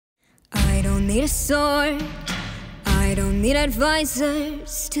need a sword. I don't need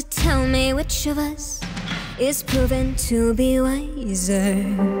advisors to tell me which of us is proven to be wiser.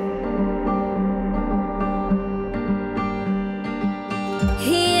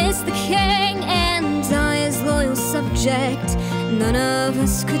 He is the king and I his loyal subject. None of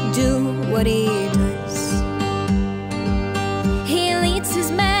us could do what he does. He leads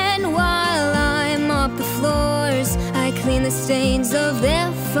his men while I mop the floors. I clean the stains of their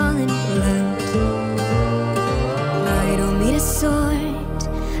fallen blood. I don't need a sword,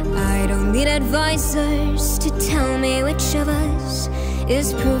 I don't need advisors to tell me which of us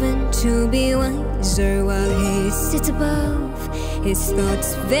is proven to be wiser. While he sits above, his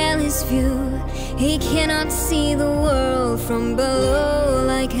thoughts veil his view. He cannot see the world from below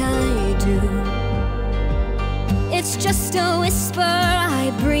like I do. It's just a whisper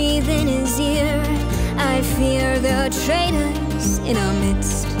I breathe in his ear. I fear the traitors in our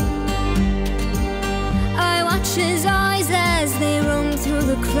midst. I watch his eyes as they roam through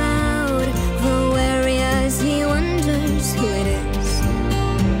the crowd, though wary as he wonders who it is.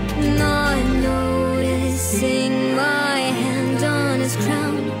 Not noticing my hand on his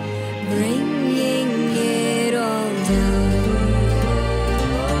crown, bringing it all down.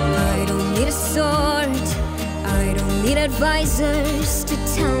 I don't need a sword, I don't need advisors to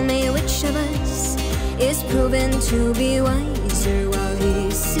tell me which of us is proven to be wiser. While he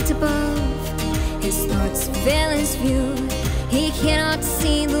sits above, his thoughts veil his view. He cannot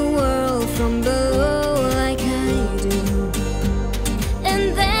see the world from below like I do.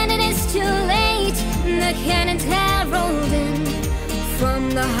 And then it is too late, the cannons have rolled in.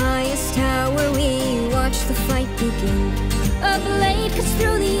 From the highest tower we watch the fight begin. A blade cuts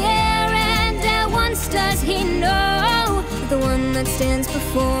through the air and at once does he know the one that stands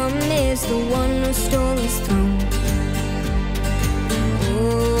before him is the one who stole his throne.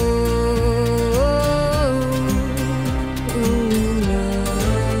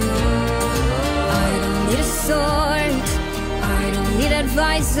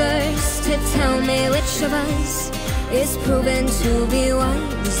 Advisors to tell me which of us is proven to be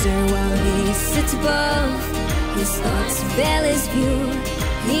wiser. While he sits above, his thoughts veil his view.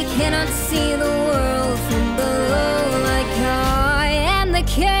 He cannot see the world from below like I am the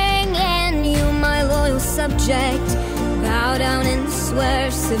king and you my loyal subject. Bow down and swear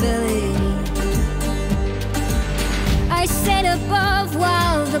civility. I sit above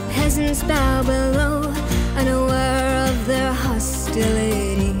while the peasants bow below, unaware of their